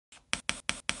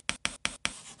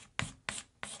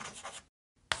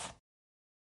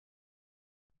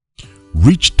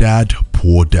Rich Dad,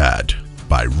 Poor Dad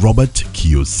by Robert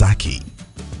Kiyosaki.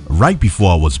 Right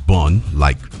before I was born,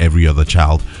 like every other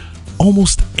child,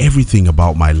 almost everything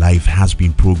about my life has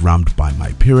been programmed by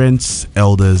my parents,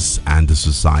 elders, and the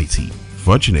society.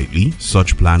 Fortunately,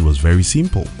 such plan was very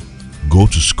simple. Go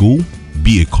to school,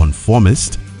 be a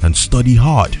conformist, and study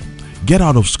hard. Get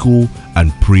out of school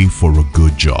and pray for a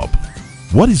good job.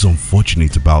 What is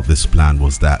unfortunate about this plan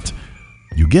was that,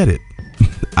 you get it,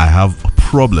 I have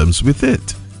problems with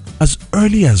it. As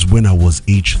early as when I was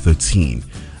age 13,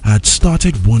 I had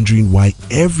started wondering why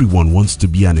everyone wants to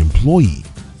be an employee.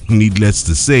 Needless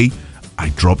to say, I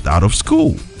dropped out of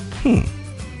school.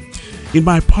 In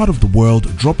my part of the world,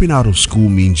 dropping out of school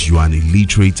means you are an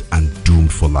illiterate and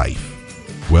doomed for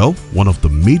life. Well, one of the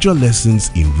major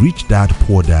lessons in Rich Dad,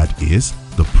 Poor Dad is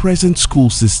the present school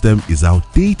system is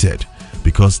outdated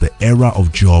because the era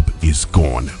of job is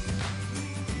gone.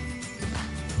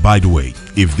 By the way,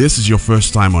 if this is your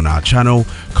first time on our channel,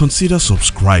 consider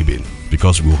subscribing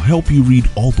because we'll help you read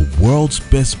all the world's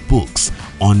best books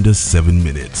under 7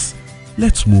 minutes.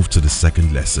 Let's move to the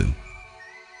second lesson.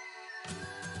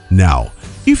 Now,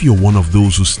 if you're one of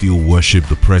those who still worship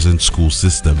the present school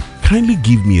system, kindly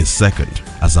give me a second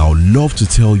as I would love to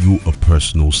tell you a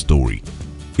personal story.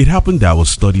 It happened that I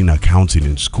was studying accounting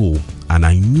in school and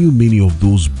I knew many of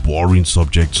those boring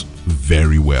subjects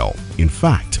very well. In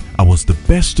fact, I was the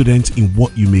best student in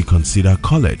what you may consider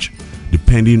college,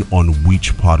 depending on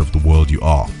which part of the world you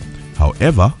are.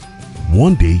 However,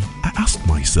 one day I asked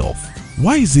myself,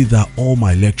 why is it that all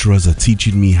my lecturers are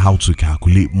teaching me how to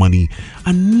calculate money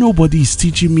and nobody is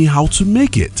teaching me how to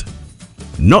make it?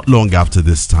 Not long after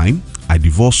this time, I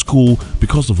divorced school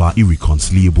because of our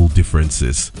irreconcilable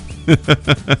differences.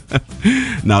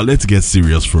 Now let's get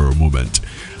serious for a moment.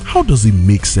 How does it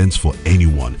make sense for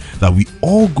anyone that we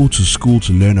all go to school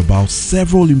to learn about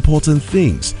several important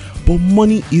things, but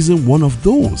money isn't one of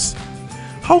those?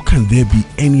 How can there be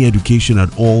any education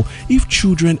at all if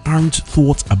children aren't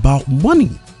taught about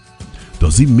money?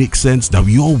 Does it make sense that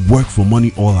we all work for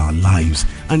money all our lives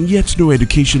and yet no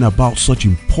education about such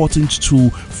important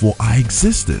tool for our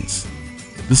existence?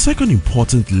 The second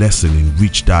important lesson in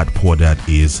Rich Dad, Poor Dad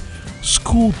is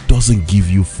school doesn't give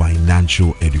you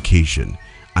financial education,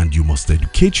 and you must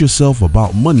educate yourself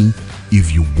about money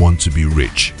if you want to be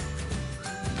rich.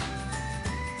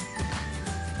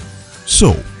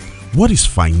 So, what is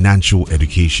financial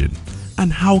education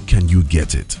and how can you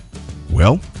get it?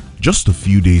 Well, just a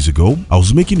few days ago, I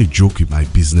was making a joke with my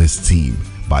business team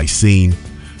by saying,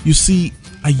 you see,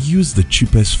 I use the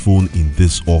cheapest phone in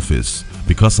this office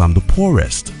because I'm the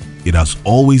poorest. It has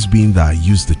always been that I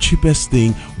use the cheapest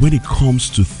thing when it comes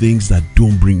to things that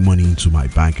don't bring money into my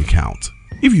bank account.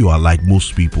 If you are like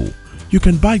most people, you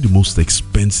can buy the most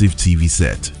expensive TV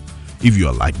set. If you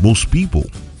are like most people,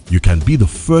 you can be the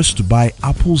first to buy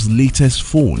Apple's latest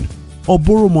phone or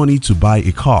borrow money to buy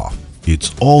a car.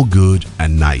 It's all good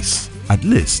and nice. At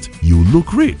least you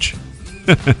look rich.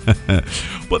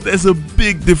 But there's a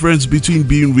big difference between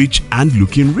being rich and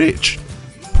looking rich.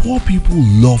 Poor people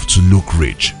love to look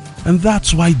rich, and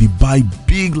that's why they buy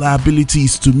big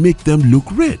liabilities to make them look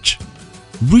rich.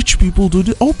 Rich people do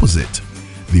the opposite.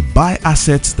 They buy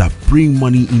assets that bring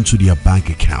money into their bank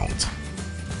account.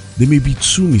 There may be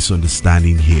two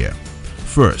misunderstandings here.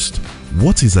 First,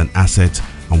 what is an asset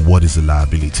and what is a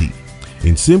liability?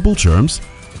 In simple terms,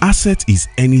 asset is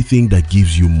anything that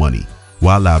gives you money,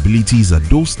 while liabilities are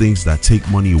those things that take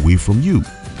money away from you.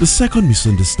 The second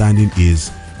misunderstanding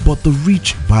is, but the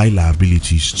rich buy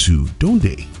liabilities too, don't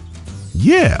they?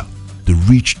 Yeah, the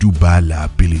rich do buy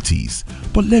liabilities,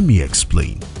 but let me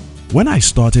explain. When I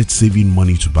started saving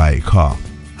money to buy a car,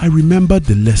 I remembered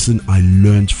the lesson I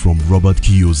learned from Robert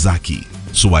Kiyosaki.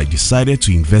 So I decided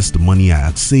to invest the money I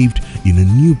had saved in a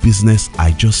new business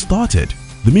I just started.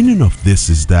 The meaning of this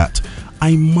is that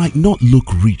I might not look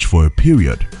rich for a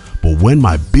period, but when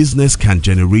my business can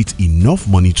generate enough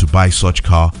money to buy such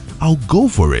car, I'll go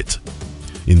for it.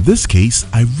 In this case,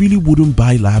 I really wouldn't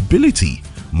buy liability.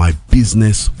 My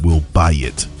business will buy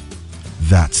it.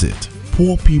 That's it.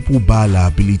 Poor people buy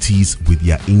liabilities with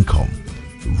their income.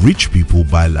 Rich people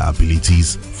buy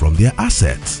liabilities from their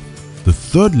assets. The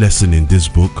third lesson in this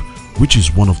book, which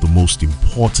is one of the most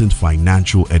important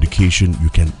financial education you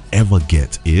can ever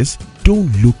get, is don't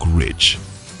look rich,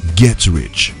 get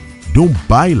rich. Don't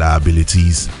buy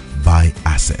liabilities, buy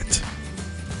asset.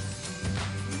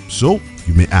 So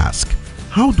you may ask,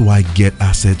 how do I get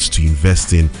assets to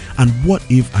invest in, and what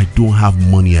if I don't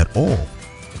have money at all?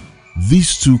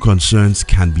 These two concerns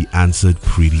can be answered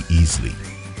pretty easily.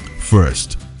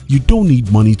 First, you don't need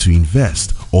money to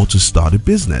invest or to start a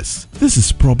business? This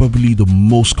is probably the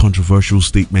most controversial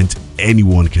statement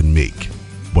anyone can make.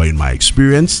 But in my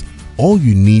experience, all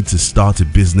you need to start a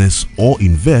business or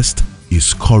invest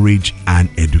is courage and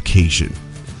education.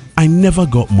 I never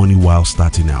got money while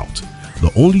starting out.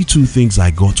 The only two things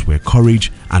I got were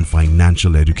courage and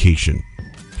financial education.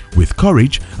 With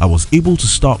courage, I was able to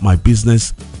start my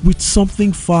business with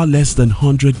something far less than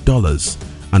 $100.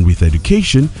 And with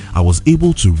education, I was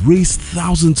able to raise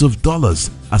thousands of dollars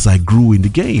as I grew in the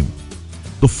game.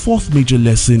 The fourth major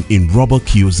lesson in Robert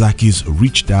Kiyosaki's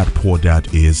Rich Dad Poor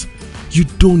Dad is, you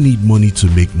don't need money to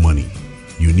make money.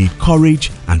 You need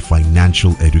courage and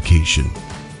financial education.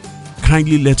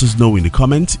 Kindly let us know in the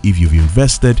comments if you've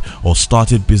invested or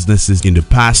started businesses in the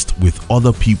past with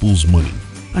other people's money.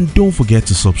 And don't forget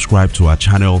to subscribe to our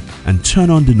channel and turn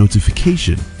on the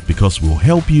notification, because we'll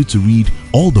help you to read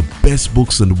all the best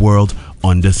books in the world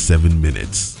under 7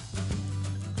 minutes.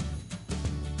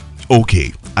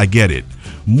 Okay, I get it.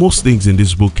 Most things in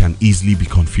this book can easily be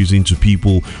confusing to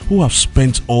people who have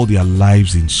spent all their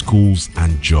lives in schools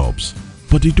and jobs.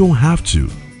 But they don't have to.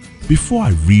 Before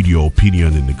I read your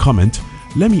opinion in the comment,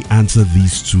 let me answer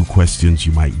these two questions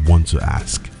you might want to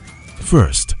ask.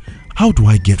 First, how do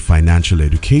I get financial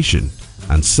education?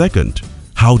 And second,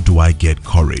 how do I get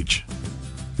courage?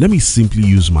 Let me simply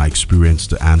use my experience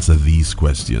to answer these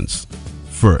questions.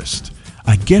 First,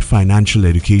 I get financial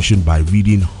education by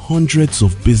reading hundreds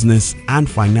of business and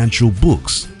financial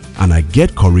books, and I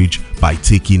get courage by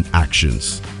taking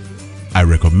actions. I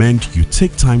recommend you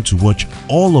take time to watch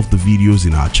all of the videos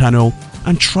in our channel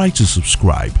and try to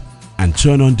subscribe and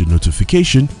turn on the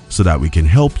notification so that we can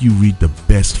help you read the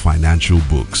best financial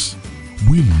books.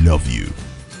 We love you.